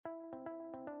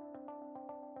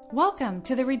Welcome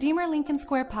to the Redeemer Lincoln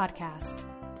Square podcast.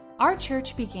 Our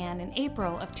church began in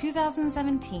April of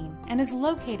 2017 and is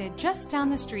located just down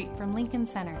the street from Lincoln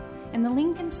Center in the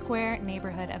Lincoln Square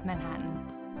neighborhood of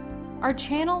Manhattan. Our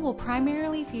channel will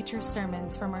primarily feature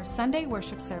sermons from our Sunday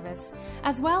worship service,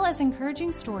 as well as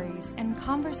encouraging stories and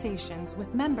conversations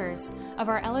with members of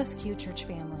our LSQ church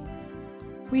family.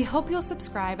 We hope you'll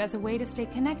subscribe as a way to stay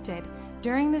connected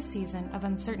during this season of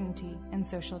uncertainty and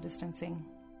social distancing.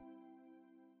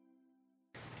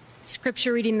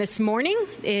 Scripture reading this morning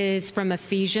is from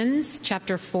Ephesians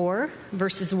chapter 4,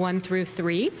 verses 1 through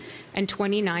 3 and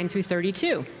 29 through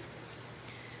 32.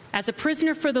 As a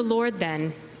prisoner for the Lord,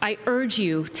 then, I urge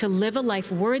you to live a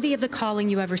life worthy of the calling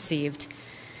you have received.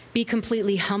 Be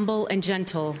completely humble and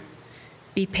gentle.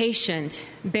 Be patient,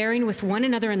 bearing with one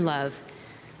another in love.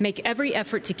 Make every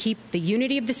effort to keep the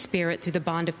unity of the Spirit through the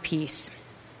bond of peace.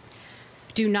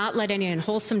 Do not let any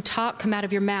unwholesome talk come out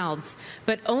of your mouths,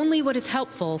 but only what is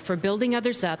helpful for building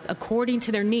others up according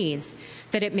to their needs,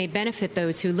 that it may benefit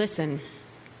those who listen.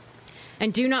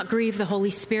 And do not grieve the Holy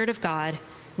Spirit of God,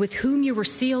 with whom you were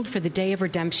sealed for the day of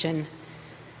redemption.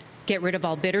 Get rid of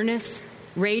all bitterness,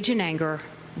 rage and anger,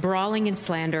 brawling and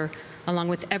slander, along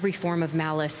with every form of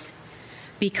malice.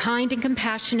 Be kind and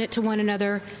compassionate to one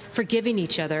another, forgiving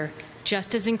each other,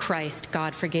 just as in Christ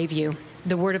God forgave you.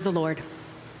 The word of the Lord.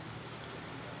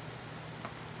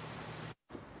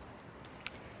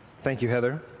 Thank you,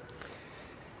 Heather.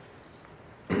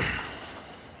 There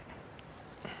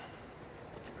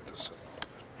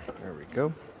we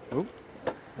go. Oh,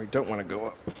 we don't want to go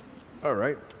up. All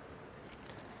right.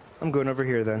 I'm going over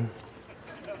here then.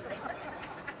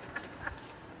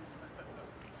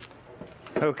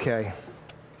 Okay.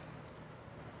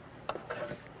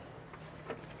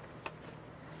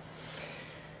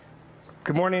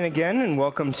 Good morning again, and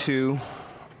welcome to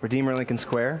Redeemer Lincoln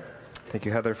Square. Thank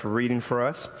you, Heather, for reading for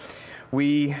us.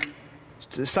 We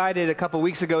decided a couple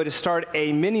weeks ago to start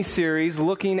a mini-series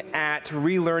looking at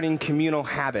relearning communal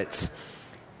habits.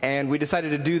 And we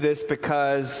decided to do this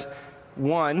because,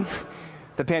 one,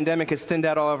 the pandemic has thinned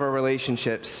out all of our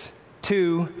relationships.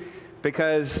 Two,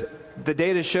 because the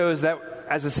data shows that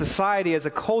as a society, as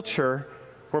a culture,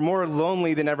 we're more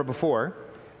lonely than ever before.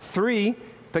 Three,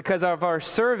 because of our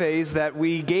surveys that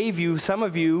we gave you, some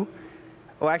of you,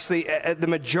 well, actually, the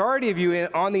majority of you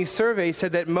on these surveys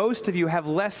said that most of you have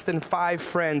less than 5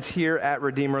 friends here at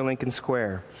Redeemer Lincoln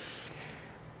Square.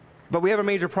 But we have a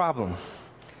major problem.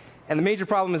 And the major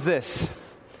problem is this.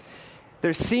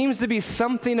 There seems to be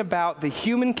something about the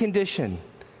human condition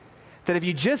that if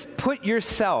you just put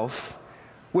yourself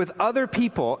with other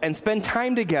people and spend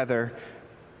time together,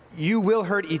 you will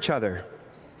hurt each other.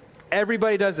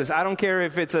 Everybody does this. I don't care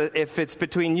if it's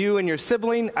between you and your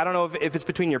sibling. I don't know if it's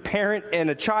between your parent and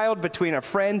a child, between a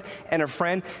friend and a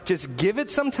friend. Just give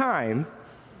it some time,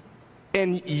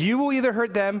 and you will either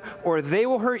hurt them or they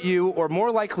will hurt you, or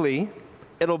more likely,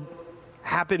 it'll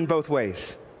happen both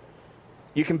ways.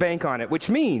 You can bank on it, which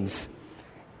means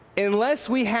unless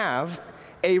we have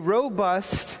a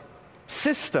robust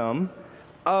system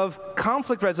of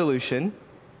conflict resolution,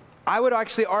 I would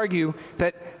actually argue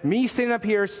that me standing up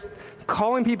here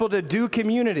calling people to do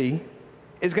community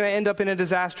is going to end up in a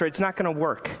disaster. It's not going to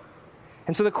work.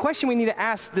 And so the question we need to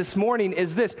ask this morning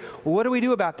is this: what do we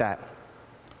do about that?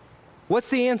 What's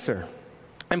the answer?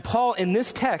 And Paul, in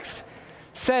this text,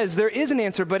 says there is an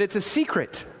answer, but it's a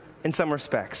secret in some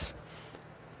respects.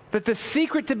 That the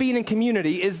secret to being in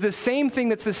community is the same thing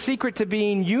that's the secret to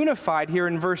being unified here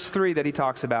in verse 3 that he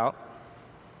talks about.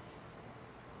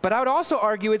 But I would also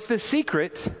argue it's the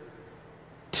secret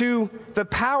to the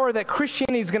power that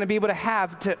Christianity is going to be able to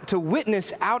have to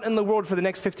witness out in the world for the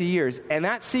next 50 years. And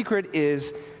that secret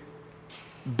is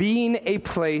being a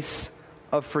place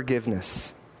of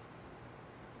forgiveness.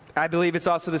 I believe it's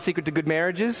also the secret to good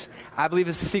marriages. I believe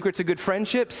it's the secret to good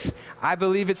friendships. I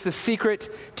believe it's the secret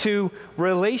to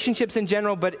relationships in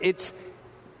general, but it's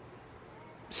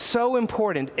so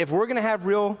important if we're going to have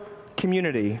real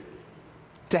community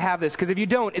to have this, because if you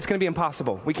don't, it's going to be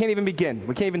impossible. We can't even begin.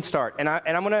 We can't even start. And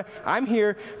I'm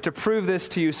here to prove this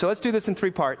to you. So let's do this in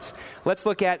 3 parts. Let's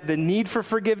look at the need for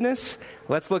forgiveness.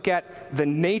 Let's look at the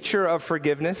nature of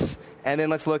forgiveness. And then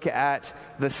let's look at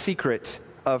the secret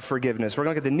of forgiveness. We're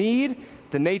going to look at the need,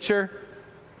 the nature,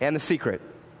 and the secret.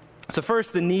 So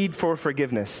first, the need for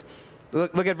forgiveness.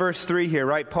 Look at verse 3 here,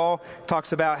 right? Paul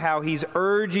talks about how he's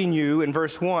urging you in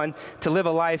verse 1 to live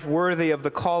a life worthy of the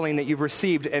calling that you've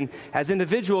received. And as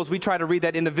individuals, we try to read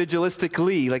that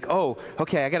individualistically, like, oh,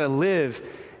 okay, I got to live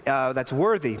that's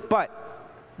worthy. But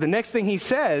the next thing he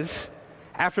says,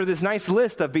 after this nice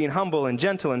list of being humble and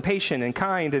gentle and patient and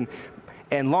kind, and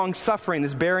and long-suffering,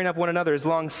 this bearing up one another is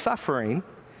long-suffering,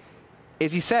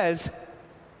 is he says,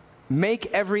 make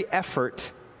every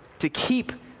effort to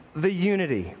keep the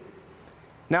unity.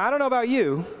 Now, I don't know about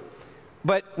you,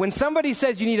 but when somebody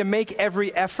says you need to make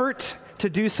every effort to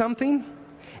do something,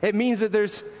 it means that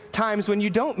there's times when you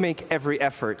don't make every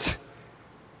effort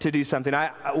to do something.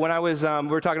 When I was, we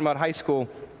were talking about high school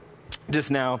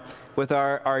just now with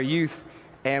our youth,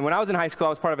 and when I was in high school,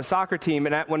 I was part of a soccer team,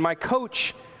 and when my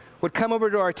coach would come over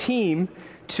to our team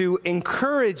to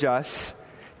encourage us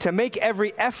to make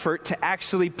every effort to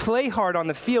actually play hard on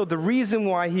the field, the reason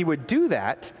why he would do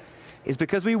that is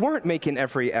because we weren't making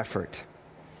every effort.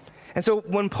 And so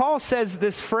when Paul says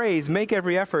this phrase, make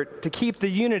every effort to keep the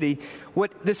unity,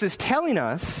 what this is telling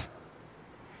us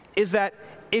is that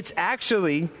it's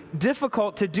actually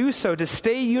difficult to do so, to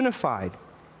stay unified.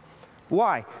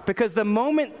 Why? Because the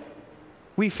moment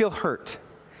we feel hurt,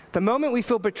 the moment we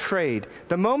feel betrayed,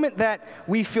 the moment that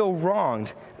we feel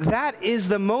wronged, that is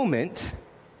the moment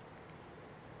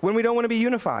when we don't want to be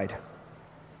unified.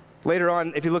 Later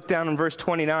on, if you look down in verse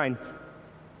 29,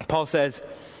 Paul says,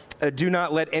 do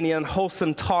not let any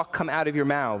unwholesome talk come out of your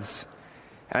mouths.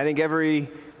 And I think every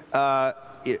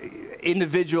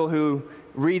individual who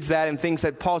reads that and thinks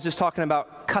that Paul's just talking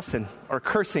about cussing or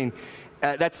cursing,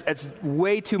 that's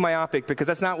way too myopic, because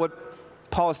that's not what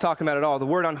Paul is talking about at all. The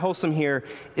word unwholesome here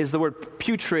is the word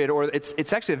putrid, or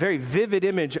it's actually a very vivid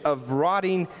image of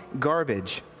rotting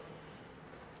garbage.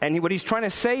 And what he's trying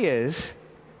to say is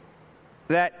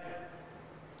that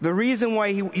the reason why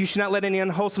you should not let any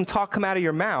unwholesome talk come out of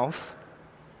your mouth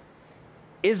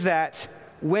is that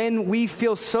when we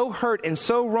feel so hurt and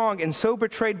so wrong and so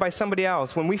betrayed by somebody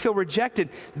else, when we feel rejected,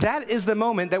 that is the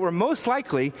moment that we're most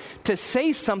likely to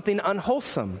say something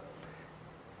unwholesome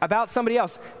about somebody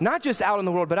else, not just out in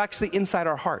the world, but actually inside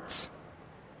our hearts.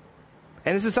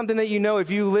 And this is something that you know if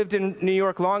you lived in New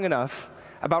York long enough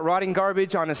about rotting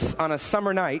garbage on a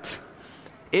summer night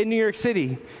in New York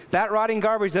City. That rotting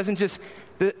garbage doesn't just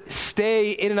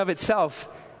stay in and of itself.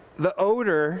 The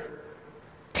odor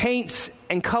taints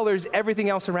and colors everything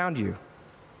else around you.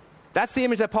 That's the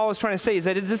image that Paul is trying to say, is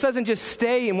that this doesn't just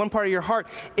stay in one part of your heart.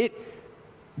 It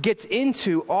gets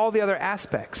into all the other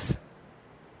aspects.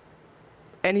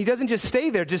 And he doesn't just stay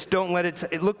there, just don't let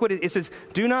it. Look what it says,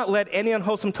 do not let any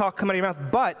unwholesome talk come out of your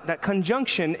mouth. But that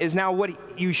conjunction is now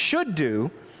what you should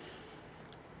do,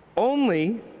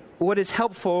 only what is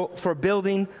helpful for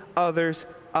building others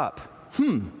up.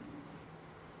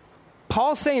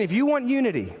 Paul's saying if you want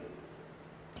unity,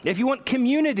 if you want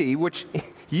community, which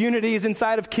unity is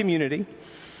inside of community,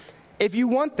 if you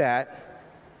want that,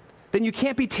 then you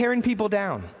can't be tearing people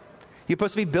down. You're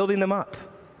supposed to be building them up.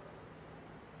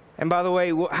 And by the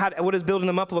way, what does building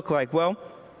them up look like? Well,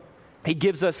 he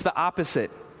gives us the opposite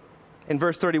in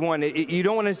verse 31. You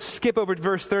don't want to skip over to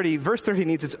verse 30. Verse 30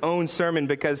 needs its own sermon,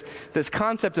 because this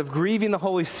concept of grieving the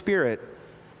Holy Spirit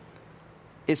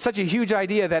is such a huge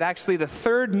idea that actually the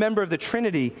third member of the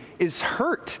Trinity is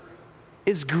hurt,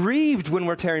 is grieved when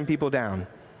we're tearing people down.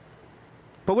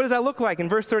 But what does that look like? In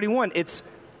verse 31, it's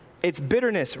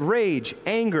bitterness, rage,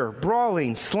 anger,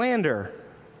 brawling, slander,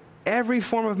 every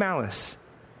form of malice.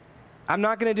 I'm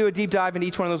not going to do a deep dive into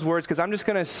each one of those words, because I'm just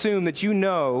going to assume that you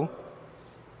know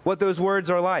what those words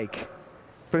are like.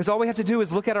 Because all we have to do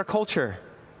is look at our culture,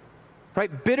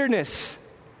 right? Bitterness,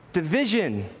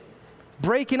 division,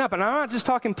 breaking up. And I'm not just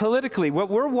talking politically. What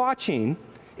we're watching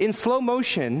in slow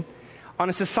motion on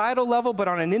a societal level, but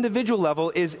on an individual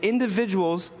level, is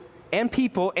individuals and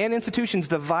people and institutions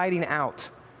dividing out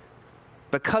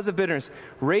because of bitterness.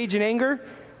 Rage and anger.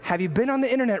 Have you been on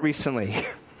the internet recently?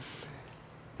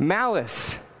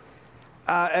 Malice.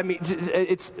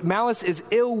 Malice is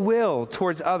ill will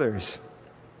towards others.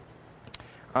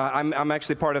 I'm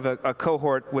actually part of a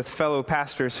cohort with fellow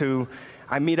pastors who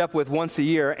I meet up with once a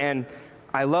year, and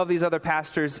I love these other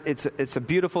pastors. It's a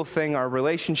beautiful thing, our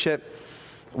relationship.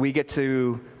 We get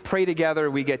to pray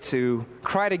together, we get to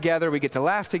cry together, we get to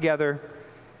laugh together.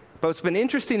 But what's been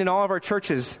interesting in all of our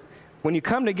churches, when you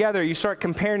come together, you start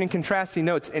comparing and contrasting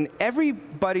notes. In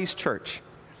everybody's church,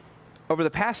 over the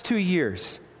past 2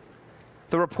 years,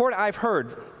 the report I've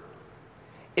heard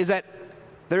is that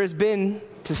there has been,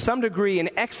 to some degree, an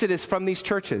exodus from these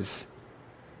churches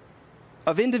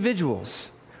of individuals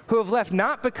who have left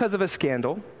not because of a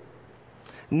scandal,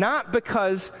 not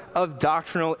because of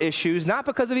doctrinal issues, not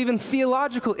because of even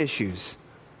theological issues.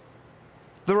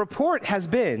 The report has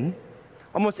been,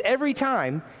 almost every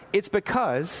time, it's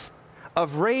because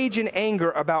of rage and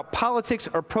anger about politics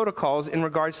or protocols in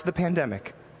regards to the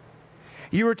pandemic.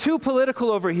 You were too political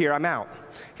over here, I'm out.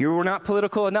 You were not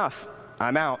political enough,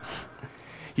 I'm out.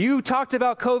 You talked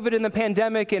about COVID and the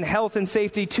pandemic and health and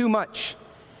safety too much.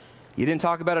 You didn't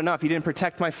talk about enough. You didn't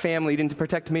protect my family. You didn't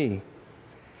protect me.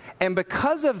 And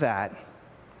because of that,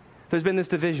 there's been this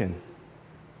division.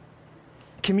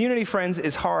 Community, friends,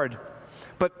 is hard.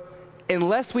 But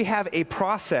unless we have a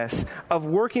process of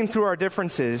working through our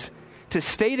differences to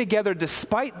stay together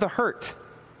despite the hurt,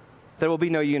 there will be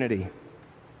no unity.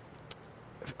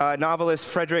 Novelist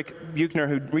Frederick Buechner,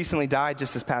 who recently died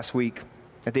just this past week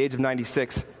at the age of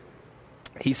 96,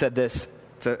 he said this.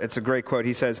 It's a great quote.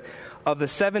 He says, "Of the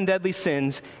 7 deadly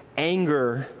sins,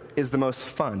 anger is the most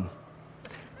fun.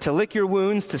 To lick your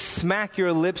wounds, to smack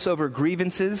your lips over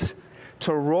grievances,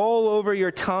 to roll over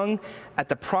your tongue at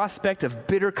the prospect of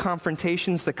bitter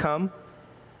confrontations to come,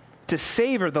 to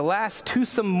savor the last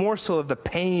toothsome morsel of the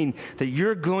pain that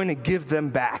you're going to give them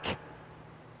back.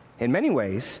 In many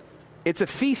ways, it's a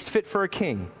feast fit for a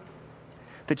king.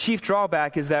 The chief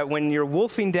drawback is that when you're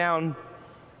wolfing down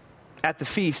at the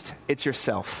feast, it's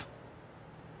yourself.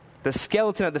 The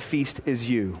skeleton of the feast is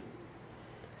you."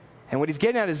 And what he's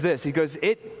getting at is this. He goes,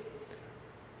 it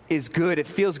is good, it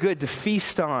feels good to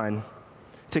feast on,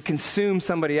 to consume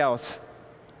somebody else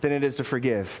than it is to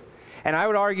forgive. And I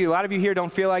would argue, a lot of you here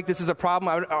don't feel like this is a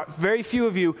problem. Very few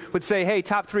of you would say, hey,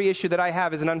 top 3 issue that I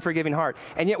have is an unforgiving heart.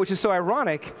 And yet, which is so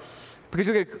ironic, because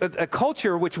you look at a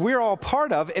culture which we're all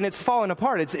part of, and it's falling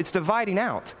apart. It's dividing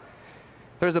out.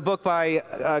 There's a book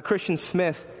by Christian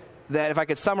Smith that, if I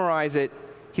could summarize it,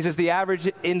 he says the average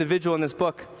individual in this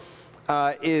book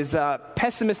is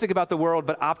pessimistic about the world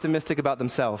but optimistic about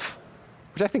themselves,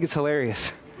 which I think is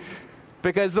hilarious.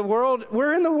 Because the world,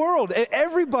 we're in the world.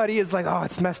 Everybody is like, oh,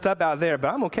 it's messed up out there,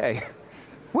 but I'm okay.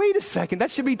 Wait a second, that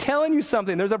should be telling you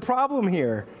something. There's a problem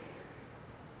here.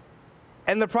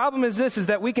 And the problem is this, is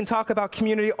that we can talk about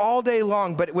community all day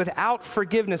long, but without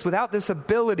forgiveness, without this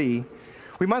ability,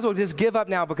 we might as well just give up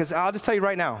now, because I'll just tell you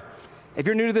right now, if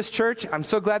you're new to this church, I'm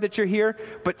so glad that you're here,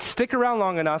 but stick around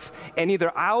long enough, and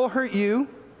either I will hurt you,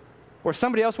 or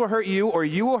somebody else will hurt you, or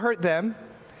you will hurt them,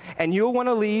 and you'll want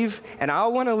to leave, and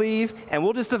I'll want to leave, and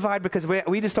we'll just divide because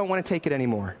we just don't want to take it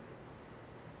anymore.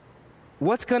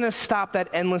 What's going to stop that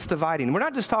endless dividing? We're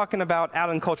not just talking about out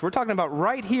in culture. We're talking about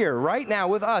right here, right now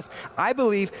with us. I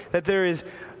believe that there has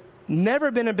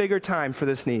never been a bigger time for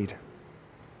this need.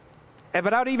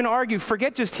 But I would even argue,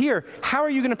 forget just here. How are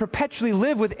you going to perpetually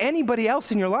live with anybody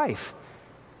else in your life?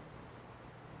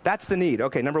 That's the need.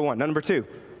 Okay, number 1. Number 2,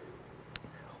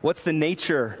 what's the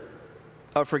nature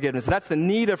of forgiveness? That's the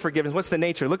need of forgiveness. What's the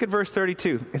nature? Look at verse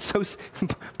 32. And so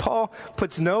Paul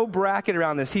puts no bracket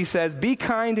around this. He says, be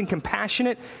kind and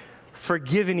compassionate,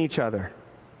 forgiving each other.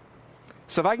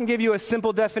 So if I can give you a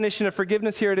simple definition of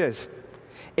forgiveness, here it is.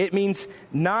 It means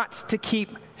not to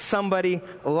keep somebody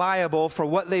liable for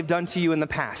what they've done to you in the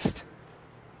past.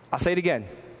 I'll say it again.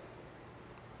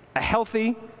 A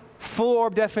healthy,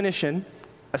 full-orb definition,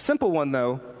 a simple one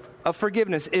though, of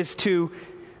forgiveness is to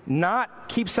not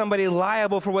keep somebody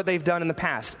liable for what they've done in the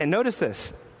past. And notice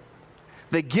this.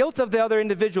 The guilt of the other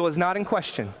individual is not in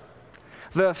question.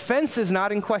 The offense is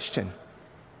not in question.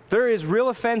 There is real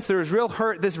offense, there is real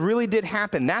hurt, this really did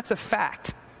happen. That's a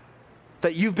fact,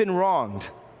 that you've been wronged.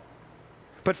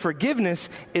 But forgiveness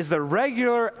is the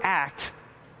regular act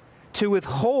to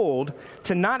withhold,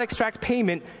 to not extract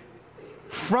payment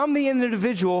from the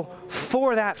individual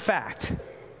for that fact.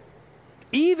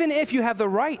 Even if you have the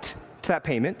right to that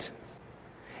payment,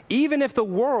 even if the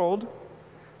world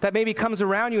that maybe comes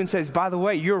around you and says, by the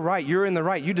way, you're right, you're in the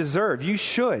right, you deserve, you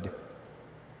should.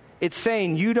 It's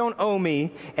saying you don't owe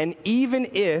me, and even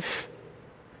if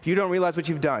you don't realize what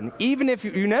you've done, even if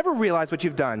you never realize what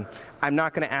you've done, I'm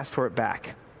not going to ask for it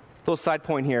back. Little side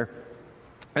point here.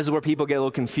 This is where people get a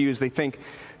little confused. They think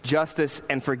justice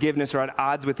and forgiveness are at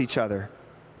odds with each other.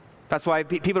 That's why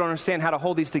people don't understand how to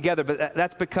hold these together, but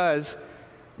that's because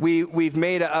we've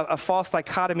made a false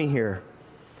dichotomy here.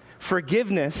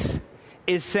 Forgiveness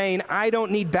is saying, I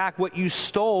don't need back what you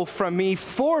stole from me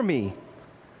for me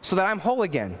so that I'm whole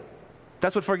again.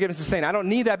 That's what forgiveness is saying. I don't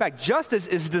need that back. Justice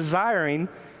is desiring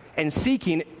and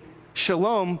seeking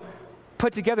shalom,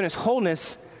 put togetherness,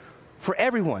 wholeness for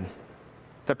everyone.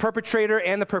 The perpetrator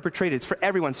and the perpetrated. It's for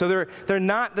everyone. So they're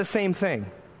not the same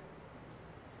thing.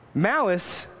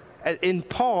 Malice, in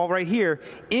Paul right here,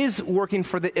 is working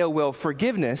for the ill will.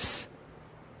 Forgiveness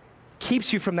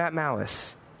keeps you from that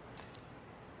malice.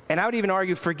 And I would even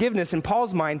argue forgiveness, in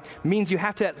Paul's mind, means you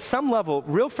have to, at some level,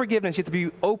 real forgiveness, you have to be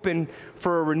open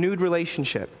for a renewed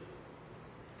relationship.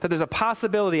 That there's a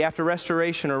possibility after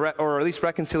restoration or at least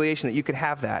reconciliation that you could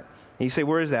have that. And you say,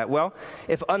 where is that? Well,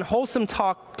 if unwholesome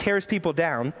talk tears people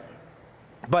down,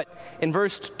 but in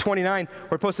verse 29,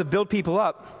 we're supposed to build people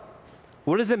up,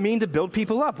 What does it mean to build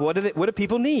people up? What do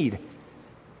people need?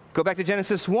 Go back to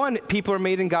Genesis 1. People are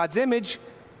made in God's image.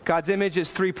 God's image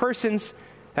is 3 persons.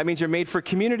 That means you're made for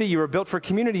community. You were built for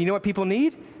community. You know what people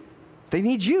need? They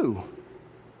need you.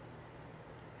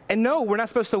 And no, we're not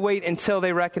supposed to wait until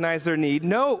they recognize their need.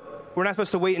 No, we're not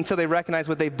supposed to wait until they recognize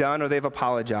what they've done or they've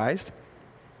apologized.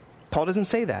 Paul doesn't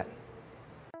say that.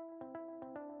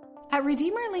 At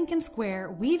Redeemer Lincoln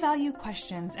Square, we value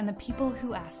questions and the people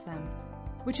who ask them,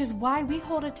 which is why we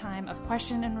hold a time of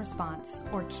question and response,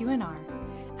 or Q&R,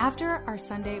 after our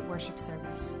Sunday worship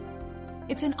service.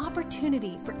 It's an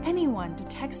opportunity for anyone to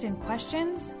text in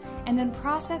questions and then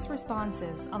process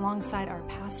responses alongside our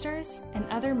pastors and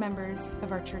other members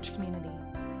of our church community.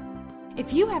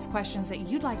 If you have questions that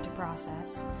you'd like to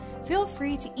process, feel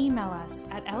free to email us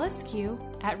at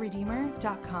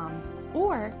lsq@redeemer.com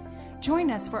or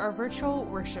join us for our virtual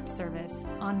worship service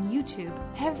on YouTube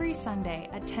every Sunday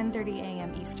at 10:30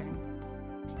 a.m. Eastern.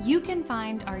 You can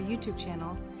find our YouTube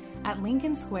channel at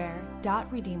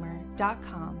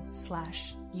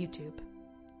lincolnsquare.redeemer.com/YouTube.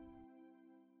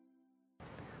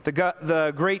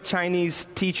 The great Chinese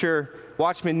teacher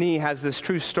Watchman Nee has this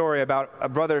true story about a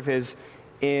brother of his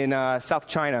in South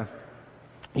China.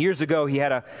 Years ago, he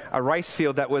had a rice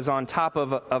field that was on top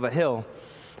of a hill,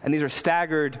 and these are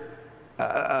staggered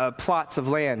plots of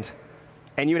land,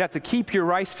 and you would have to keep your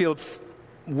rice field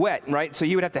wet, right? So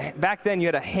you would have to, back then you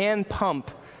had to hand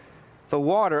pump the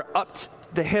water up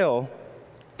the hill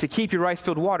to keep your rice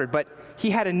field watered. But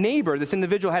he had a neighbor, this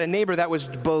individual had a neighbor that was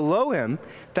below him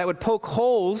that would poke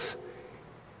holes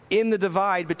in the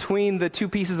divide between the 2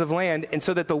 pieces of land, and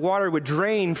so that the water would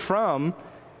drain from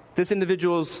this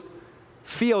individual's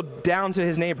field down to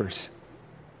his neighbor's.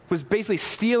 Was basically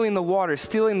stealing the water,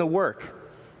 stealing the work.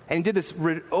 And he did this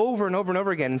over and over and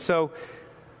over again. And so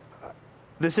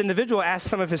this individual asked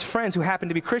some of his friends who happened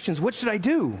to be Christians, what should I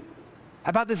do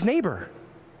about this neighbor?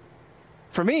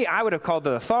 For me, I would have called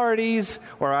the authorities,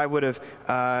 or I would have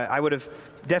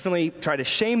definitely tried to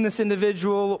shame this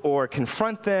individual or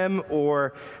confront them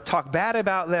or talk bad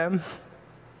about them.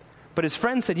 But his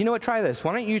friend said, you know what, try this.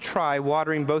 Why don't you try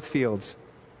watering both fields?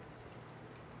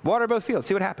 Water both fields,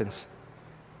 see what happens.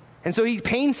 And so he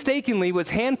painstakingly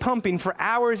was hand pumping for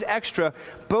hours extra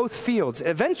both fields.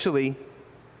 Eventually,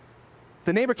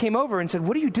 the neighbor came over and said,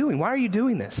 what are you doing? Why are you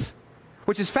doing this?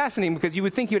 Which is fascinating because you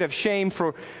would think you would have shame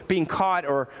for being caught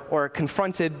or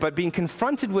confronted, but being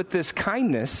confronted with this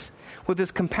kindness, with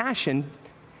this compassion,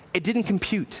 it didn't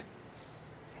compute.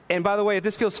 And by the way, if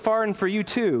this feels foreign for you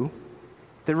too,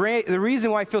 the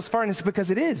reason why it feels foreign is because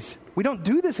it is. We don't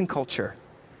do this in culture.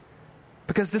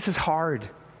 Because this is hard.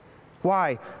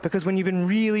 Why? Because when you've been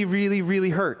really, really, really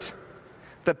hurt,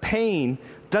 the pain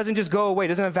doesn't just go away,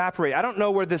 doesn't evaporate. I don't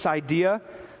know where this idea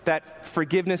that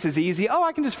forgiveness is easy, oh,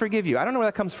 I can just forgive you. I don't know where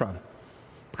that comes from.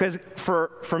 Because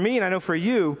for me, and I know for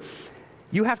you,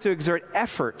 you have to exert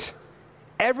effort.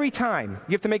 Every time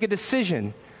you have to make a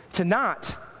decision to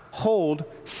not hold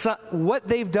what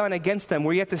they've done against them,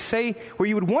 where you have to say, where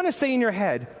you would want to say in your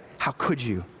head, how could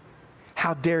you?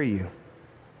 How dare you?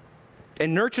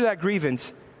 And nurture that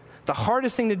grievance. The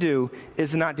hardest thing to do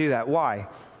is to not do that. Why?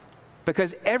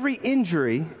 Because every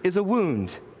injury is a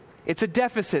wound. It's a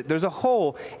deficit. There's a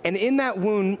hole. And in that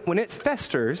wound, when it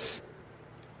festers,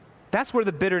 that's where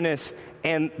the bitterness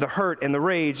and the hurt and the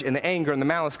rage and the anger and the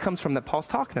malice comes from that Paul's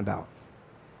talking about.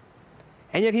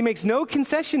 And yet he makes no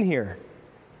concession here.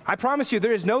 I promise you,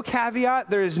 there is no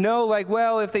caveat. There is no like,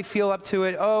 well, if they feel up to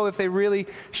it. Oh, if they really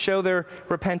show their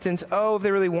repentance. Oh, if they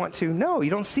really want to. No,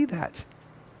 you don't see that.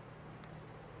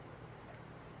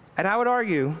 And I would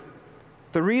argue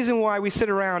the reason why we sit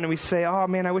around and we say, oh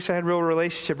man, I wish I had real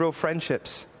relationship, real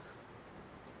friendships,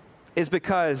 is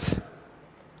because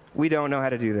we don't know how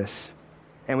to do this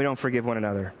and we don't forgive one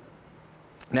another.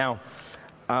 Now,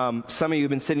 some of you have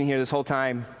been sitting here this whole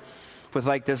time with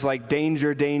like this like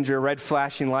danger, red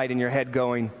flashing light in your head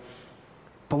going,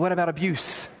 but what about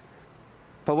abuse?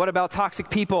 But what about toxic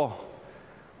people?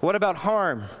 What about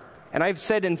harm? And I've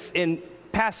said in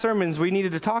past sermons we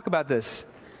needed to talk about this.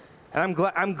 And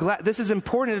I'm glad this is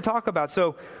important to talk about.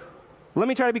 So let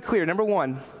me try to be clear. Number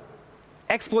one,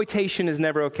 exploitation is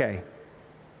never okay.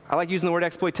 I like using the word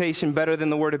exploitation better than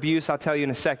the word abuse. I'll tell you in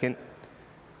a second.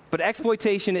 But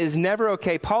exploitation is never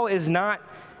okay. Paul is not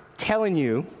telling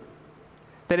you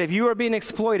that if you are being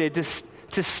exploited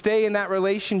to stay in that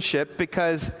relationship,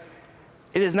 because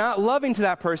it is not loving to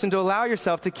that person to allow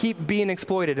yourself to keep being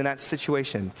exploited in that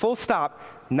situation. Full stop,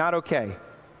 not okay.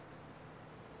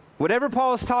 Whatever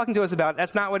Paul is talking to us about,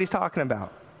 that's not what he's talking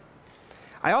about.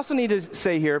 I also need to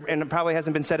say here, and it probably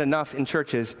hasn't been said enough in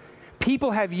churches,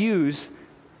 people have used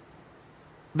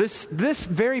this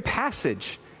very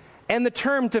passage and the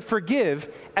term to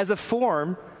forgive as a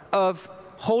form of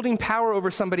holding power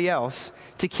over somebody else,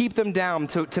 to keep them down,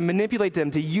 to manipulate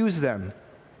them, to use them.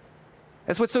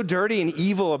 That's what's so dirty and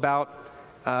evil about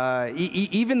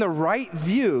even the right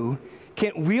view,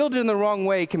 wielded in the wrong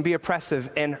way, can be oppressive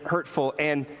and hurtful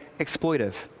and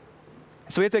exploitive.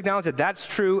 So we have to acknowledge that that's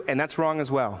true and that's wrong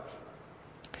as well.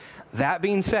 That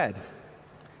being said,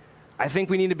 I think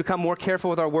we need to become more careful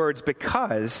with our words,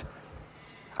 because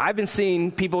I've been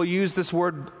seeing people use this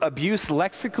word abuse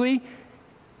lexically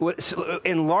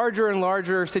in larger and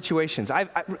larger situations.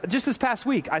 Just this past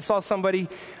week, I saw somebody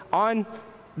on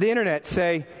the internet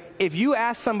say, if you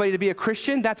ask somebody to be a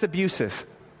Christian, that's abusive.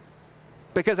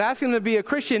 Because asking them to be a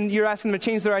Christian, you're asking them to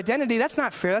change their identity. That's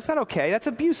not fair. That's not okay. That's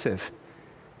abusive.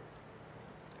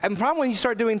 And the problem when you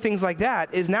start doing things like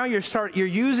that is now you're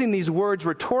using these words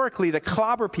rhetorically to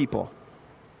clobber people.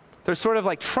 They're sort of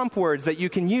like Trump words that you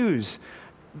can use.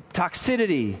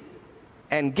 Toxicity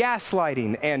and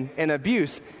gaslighting and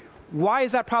abuse. Why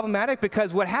is that problematic?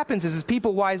 Because what happens is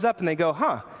people wise up and they go,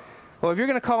 well, if you're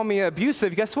going to call me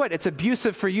abusive, guess what? It's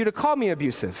abusive for you to call me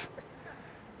abusive.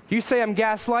 You say I'm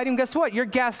gaslighting, guess what? You're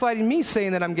gaslighting me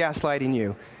saying that I'm gaslighting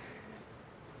you.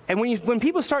 And when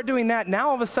people start doing that, now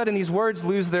all of a sudden these words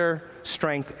lose their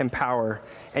strength and power,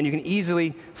 and you can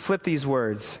easily flip these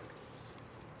words.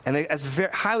 And that's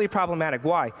very highly problematic.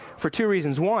 Why? For two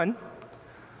reasons. One,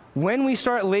 when we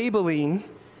start labeling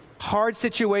hard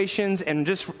situations and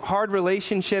just hard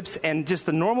relationships and just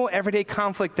the normal everyday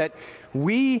conflict that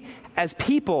we as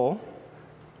people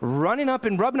running up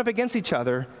and rubbing up against each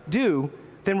other do,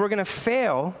 then we're going to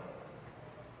fail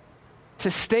to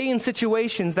stay in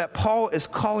situations that Paul is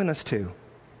calling us to.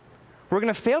 We're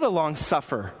going to fail to long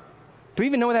suffer. Do we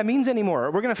even know what that means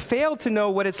anymore? We're going to fail to know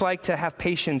what it's like to have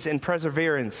patience and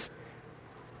perseverance.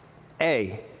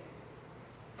 Right?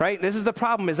 This is the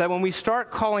problem, is that when we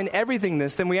start calling everything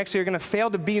this, then we actually are going to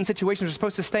fail to be in situations we're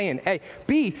supposed to stay in.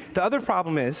 B, the other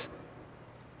problem is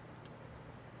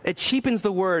it cheapens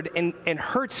the word and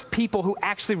hurts people who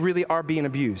actually really are being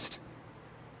abused.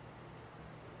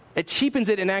 It cheapens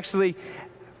it, and actually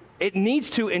it needs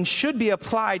to and should be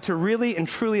applied to really and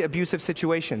truly abusive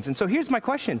situations. And so here's my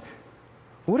question.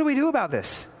 What do we do about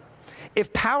this?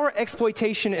 If power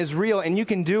exploitation is real and you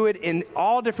can do it in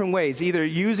all different ways, either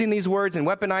using these words and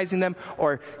weaponizing them,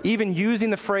 or even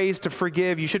using the phrase to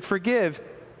forgive, you should forgive,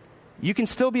 you can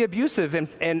still be abusive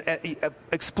and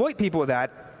exploit people with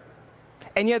that.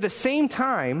 And yet at the same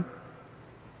time,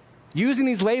 using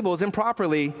these labels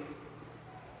improperly,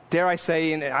 dare I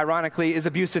say, and ironically, is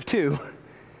abusive too.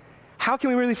 How can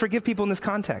we really forgive people in this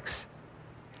context?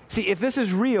 See, if this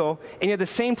is real, and at the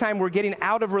same time we're getting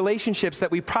out of relationships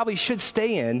that we probably should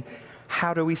stay in,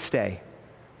 how do we stay?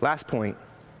 Last point,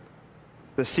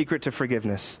 the secret to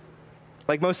forgiveness.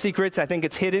 Like most secrets, I think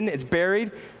it's hidden, it's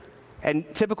buried, and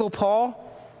typical Paul,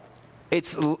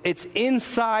 it's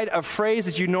inside a phrase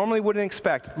that you normally wouldn't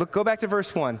expect. Look, go back to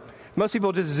verse 1. Most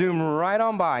people just zoom right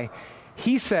on by.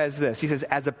 He says this, he says,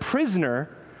 as a prisoner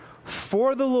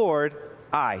for the Lord,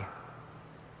 I.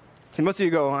 See, most of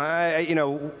you go,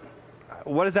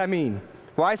 what does that mean?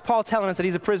 Why is Paul telling us that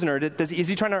he's a prisoner? Is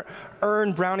he trying to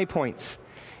earn brownie points?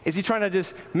 Is he trying to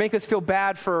just make us feel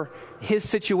bad for his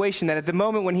situation, that at the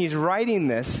moment when he's writing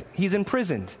this, he's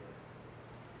imprisoned?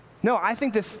 No, I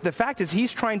think the fact is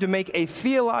he's trying to make a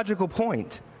theological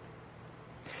point.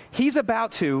 He's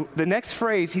about to, the next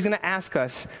phrase, he's going to ask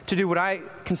us to do what I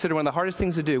consider one of the hardest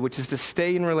things to do, which is to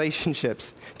stay in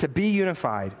relationships, to be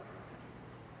unified,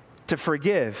 to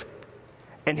forgive.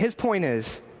 And his point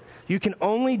is, you can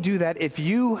only do that if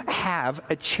you have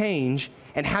a change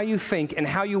in how you think and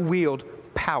how you wield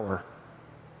power.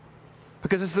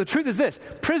 Because the truth is this,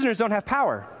 prisoners don't have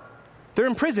power. They're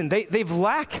in prison. They've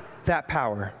lack that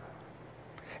power.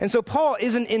 And so Paul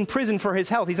isn't in prison for his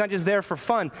health. He's not just there for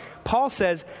fun. Paul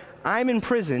says, I'm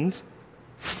imprisoned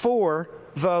for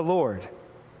the Lord.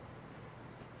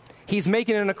 He's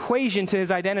making an equation to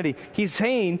his identity. He's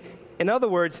saying, in other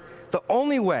words, the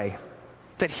only way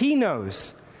that he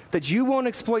knows that you won't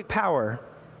exploit power,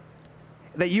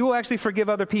 that you will actually forgive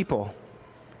other people,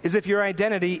 is if your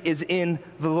identity is in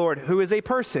the Lord, who is a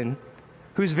person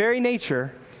whose very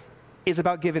nature is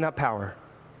about giving up power.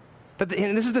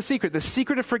 And this is the secret. The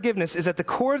secret of forgiveness is at the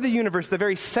core of the universe, the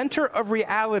very center of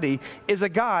reality, is a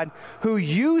God who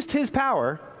used his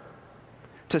power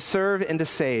to serve and to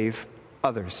save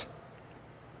others.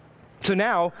 So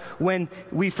now, when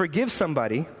we forgive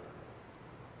somebody,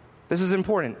 this is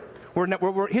important.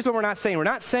 Here's what we're not saying. We're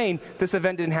not saying this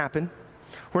event didn't happen.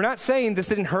 We're not saying this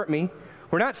didn't hurt me.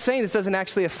 We're not saying this doesn't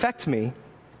actually affect me.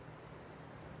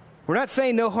 We're not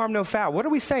saying no harm, no foul. What are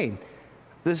we saying?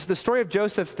 The story of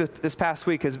Joseph this past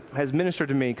week has ministered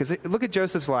to me, because look at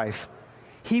Joseph's life.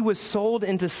 He was sold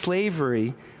into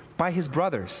slavery by his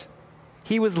brothers.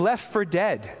 He was left for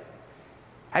dead.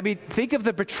 I mean, think of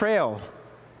the betrayal.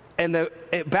 And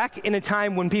back in a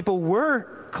time when people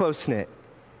were close-knit.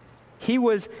 He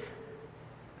was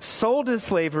sold into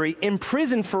slavery,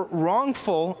 imprisoned for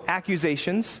wrongful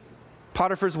accusations.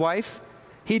 Potiphar's wife,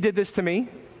 he did this to me.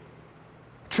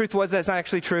 Truth was, that's not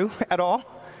actually true at all.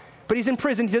 But he's in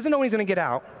prison. He doesn't know when he's going to get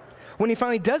out. When he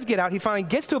finally does get out, he finally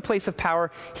gets to a place of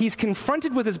power. He's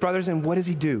confronted with his brothers, and what does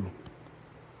he do?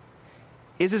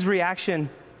 Is his reaction,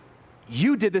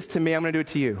 you did this to me, I'm going to do it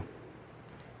to you?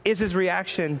 Is his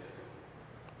reaction,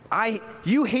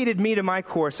 you hated me to my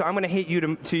core, so I'm going to hate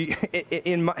you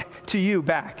to you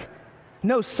back?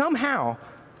 No, somehow,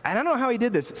 I don't know how he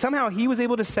did this, but somehow he was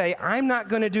able to say, I'm not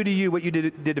going to do to you what you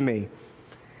did to me.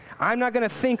 I'm not going to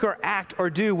think or act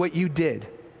or do what you did.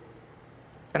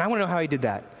 And I want to know how he did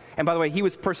that. And by the way, he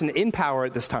was a person in power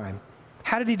at this time.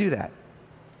 How did he do that?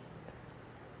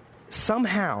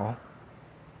 Somehow,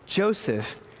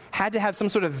 Joseph had to have some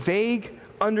sort of vague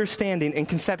understanding and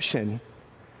conception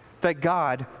that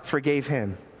God forgave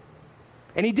him.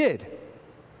 And he did.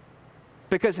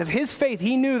 Because of his faith,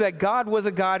 he knew that God was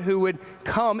a God who would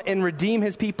come and redeem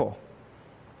his people.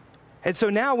 And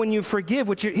so now when you forgive,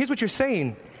 here's what you're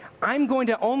saying. I'm going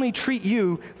to only treat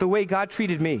you the way God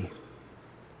treated me.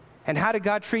 And how did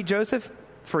God treat Joseph?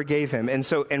 Forgave him. And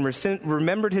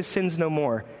remembered his sins no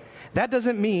more. That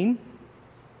doesn't mean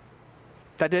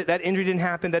that injury didn't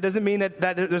happen. That doesn't mean that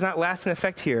there's not lasting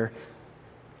effect here.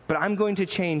 But I'm going to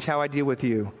change how I deal with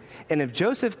you. And if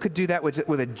Joseph could do that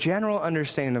with a general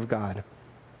understanding of God,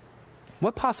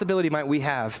 what possibility might we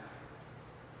have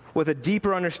with a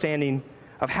deeper understanding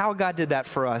of how God did that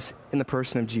for us in the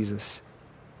person of Jesus,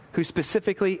 who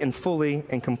specifically and fully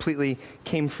and completely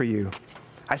came for you?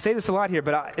 I say this a lot here,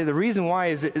 but the reason why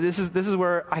is this is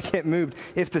where I get moved.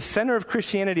 If the center of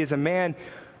Christianity is a man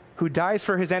who dies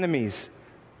for his enemies,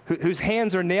 whose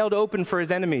hands are nailed open for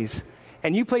his enemies,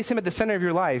 and you place him at the center of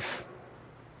your life,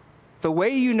 the way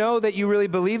you know that you really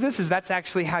believe this is that's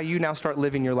actually how you now start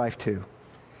living your life too.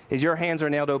 Is your hands are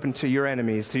nailed open to your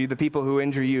enemies, to the people who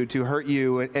injure you, to hurt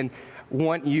you, and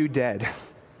want you dead,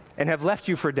 and have left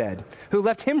you for dead, who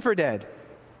left him for dead,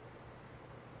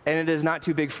 and it is not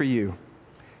too big for you.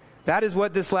 That is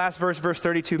what this last verse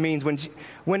 32, means.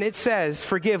 When it says,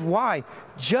 forgive, why?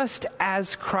 Just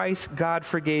as Christ, God,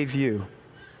 forgave you.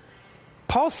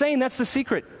 Paul's saying that's the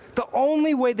secret. The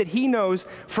only way that he knows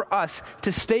for us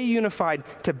to stay unified,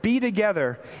 to be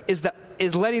together,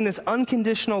 is letting this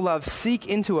unconditional love seek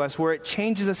into us, where it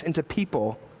changes us into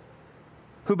people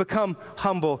who become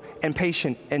humble and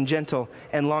patient and gentle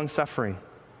and long-suffering.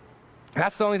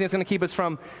 That's the only thing that's going to keep us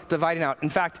from dividing out. In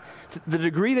fact, to the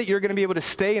degree that you're going to be able to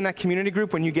stay in that community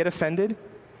group when you get offended,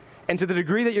 and to the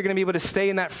degree that you're going to be able to stay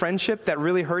in that friendship that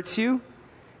really hurts you,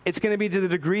 it's going to be to the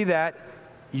degree that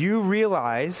you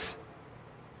realize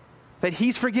that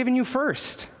he's forgiven you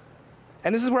first.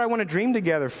 And this is where I want to dream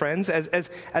together, friends,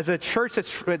 as a church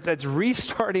that's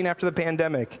restarting after the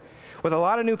pandemic with a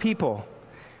lot of new people.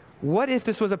 What if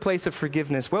this was a place of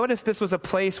forgiveness? What if this was a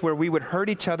place where we would hurt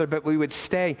each other, but we would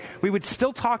stay? We would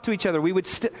still talk to each other. We would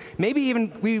maybe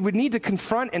even we would need to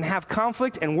confront and have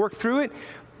conflict and work through it,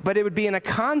 but it would be in a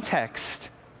context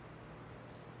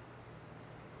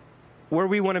where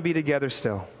we want to be together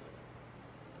still.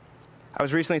 I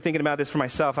was recently thinking about this for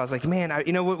myself. I was like, man,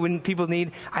 you know what, when people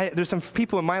there's some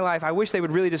people in my life, I wish they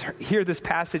would really just hear this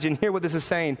passage and hear what this is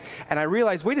saying. And I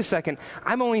realized, wait a second,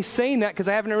 I'm only saying that because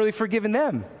I haven't really forgiven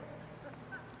them.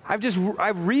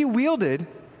 I've re-wielded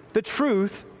the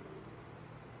truth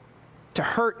to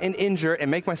hurt and injure and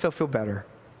make myself feel better.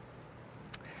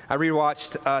 I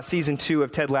rewatched season 2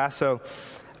 of Ted Lasso,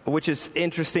 which is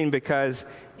interesting because,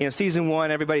 season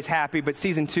 1, everybody's happy, but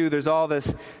season 2, there's all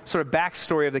this sort of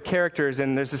backstory of the characters,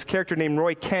 and there's this character named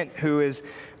Roy Kent who is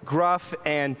gruff,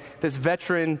 and this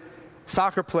veteran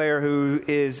soccer player who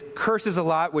curses a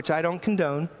lot, which I don't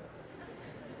condone.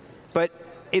 But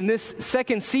in this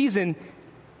second season,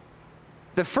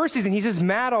 the first season, he's just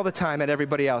mad all the time at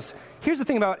everybody else. Here's the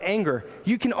thing about anger.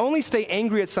 You can only stay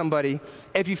angry at somebody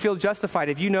if you feel justified,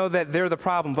 if you know that they're the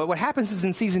problem. But what happens is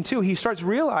in season 2, he starts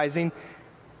realizing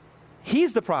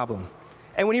he's the problem.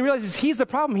 And when he realizes he's the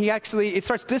problem, it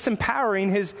starts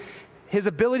disempowering his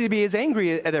ability to be as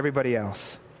angry at everybody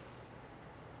else.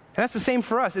 And that's the same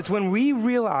for us. It's when we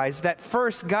realize that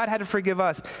first God had to forgive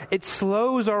us, it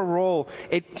slows our roll.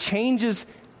 It changes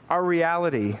our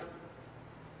reality.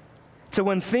 So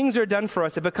when things are done for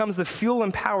us, it becomes the fuel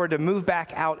and power to move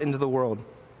back out into the world.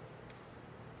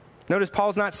 Notice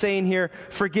Paul's not saying here,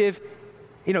 forgive.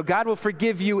 God will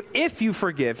forgive you if you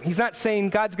forgive. He's not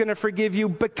saying God's going to forgive you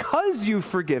because you've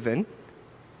forgiven.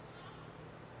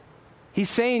 He's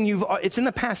saying it's in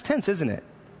the past tense, isn't it?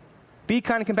 Be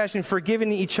kind and compassionate,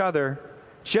 forgiving each other,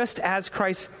 just as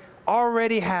Christ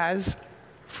already has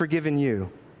forgiven you.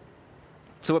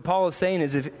 So what Paul is saying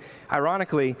is,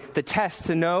 ironically, the test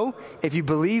to know if you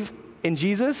believe in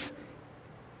Jesus,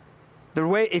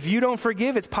 if you don't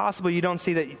forgive, it's possible you don't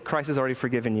see that Christ has already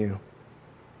forgiven you.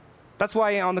 That's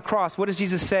why on the cross, what does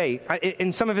Jesus say?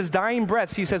 In some of his dying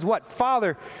breaths, he says what?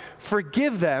 Father,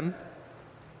 forgive them,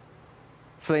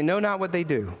 for they know not what they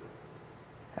do.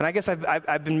 And I guess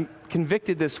I've been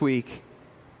convicted this week,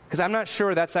 because I'm not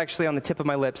sure that's actually on the tip of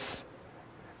my lips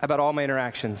about all my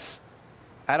interactions.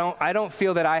 I don't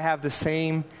feel that I have the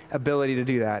same ability to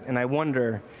do that. And I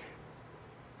wonder,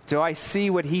 do I see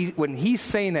when he's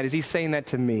saying that, is he saying that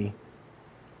to me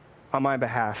on my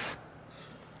behalf?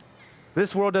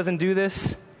 This world doesn't do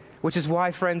this, which is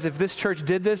why, friends, if this church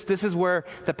did this, this is where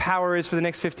the power is for the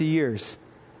next 50 years.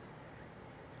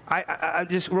 I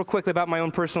just real quickly about my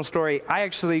own personal story. I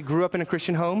actually grew up in a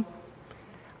Christian home.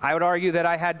 I would argue that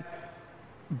I had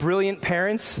brilliant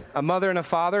parents, a mother and a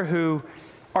father who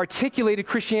articulated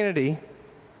Christianity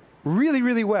really,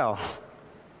 really well.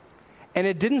 And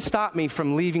it didn't stop me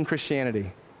from leaving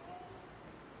Christianity.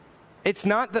 It's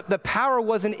not that the power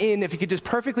wasn't in, if you could just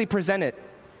perfectly present it,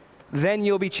 then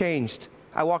you'll be changed.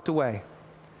 I walked away.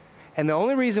 And the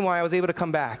only reason why I was able to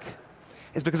come back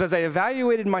is because as I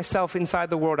evaluated myself inside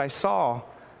the world, I saw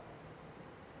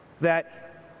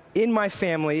that in my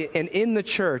family and in the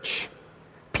church,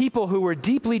 people who were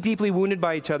deeply, deeply wounded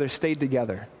by each other stayed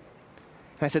together.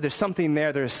 And I said, there's something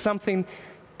there. There's something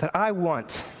that I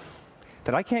want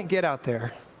that I can't get out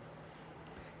there.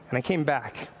 And I came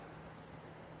back.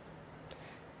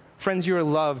 Friends, you are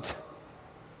loved.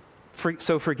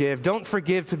 So forgive. Don't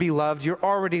forgive to be loved. You're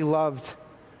already loved.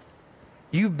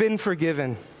 You've been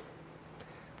forgiven.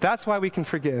 That's why we can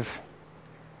forgive.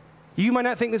 You might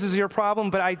not think this is your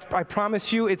problem, but I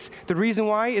promise you, it's the reason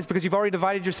why is because you've already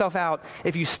divided yourself out.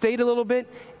 If you stayed a little bit,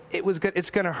 it's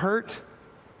going to hurt.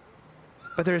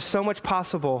 But there's so much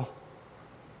possible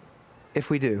if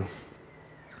we do.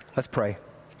 Let's pray.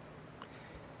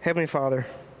 Heavenly Father,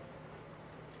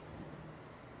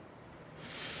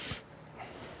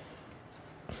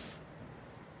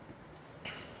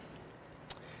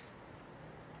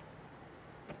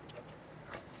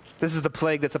 this is the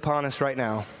plague that's upon us right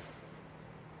now.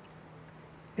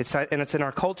 It's in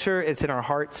our culture, it's in our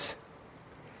hearts.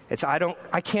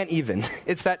 I can't even.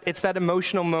 It's that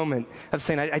emotional moment of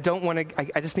saying, I don't want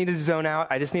to, I just need to zone out,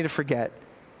 I just need to forget,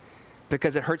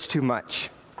 because it hurts too much.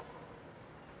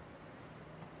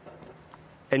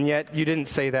 And yet, you didn't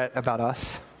say that about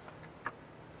us.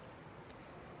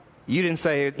 You didn't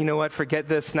say, you know what, forget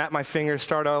this, snap my fingers,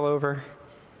 start all over.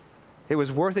 It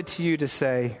was worth it to you to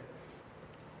say,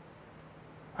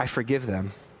 I forgive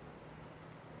them.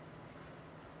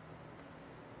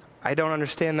 I don't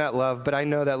understand that love, but I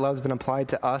know that love's been applied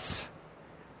to us.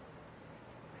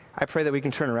 I pray that we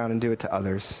can turn around and do it to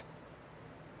others.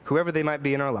 Whoever they might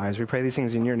be in our lives, we pray these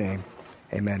things in your name.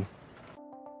 Amen.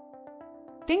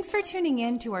 Thanks for tuning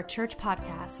in to our church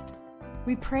podcast.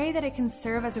 We pray that it can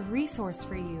serve as a resource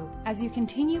for you as you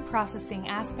continue processing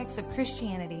aspects of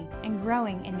Christianity and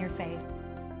growing in your faith.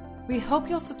 We hope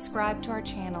you'll subscribe to our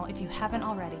channel if you haven't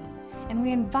already, and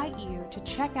we invite you to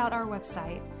check out our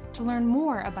website to learn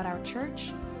more about our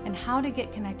church and how to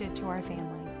get connected to our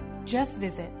family. Just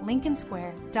visit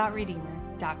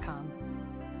lincolnsquare.redeemer.com.